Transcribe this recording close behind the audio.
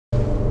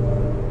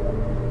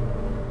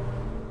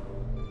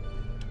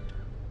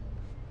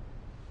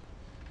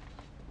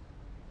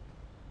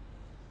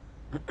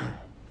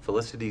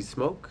Felicity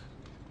Smoke?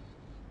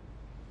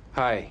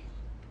 Hi,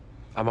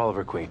 I'm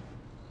Oliver Queen.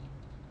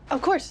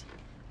 Of course.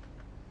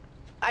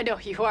 I know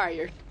who you are.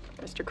 You're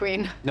Mr.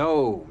 Queen.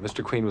 No,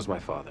 Mr. Queen was my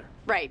father.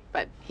 Right,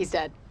 but he's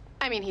dead.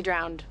 I mean, he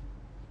drowned.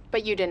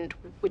 But you didn't,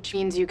 which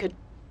means you could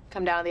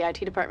come down to the IT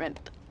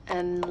department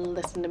and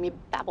listen to me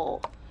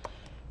babble.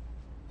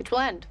 Which will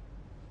end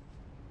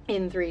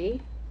in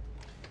 3,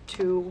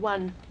 2,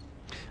 1.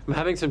 I'm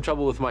having some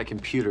trouble with my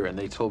computer, and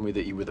they told me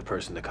that you were the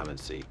person to come and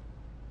see.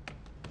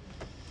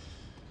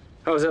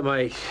 I was at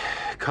my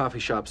coffee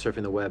shop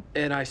surfing the web,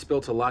 and I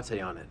spilt a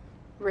latte on it.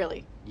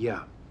 Really?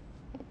 Yeah.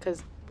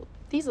 Because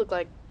these look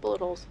like bullet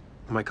holes.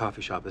 My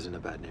coffee shop is in a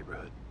bad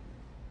neighborhood.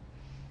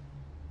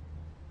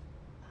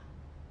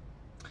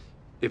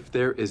 If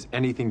there is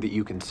anything that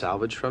you can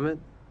salvage from it,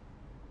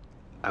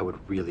 I would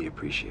really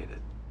appreciate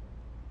it.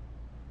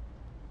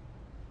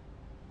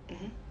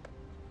 Mm-hmm.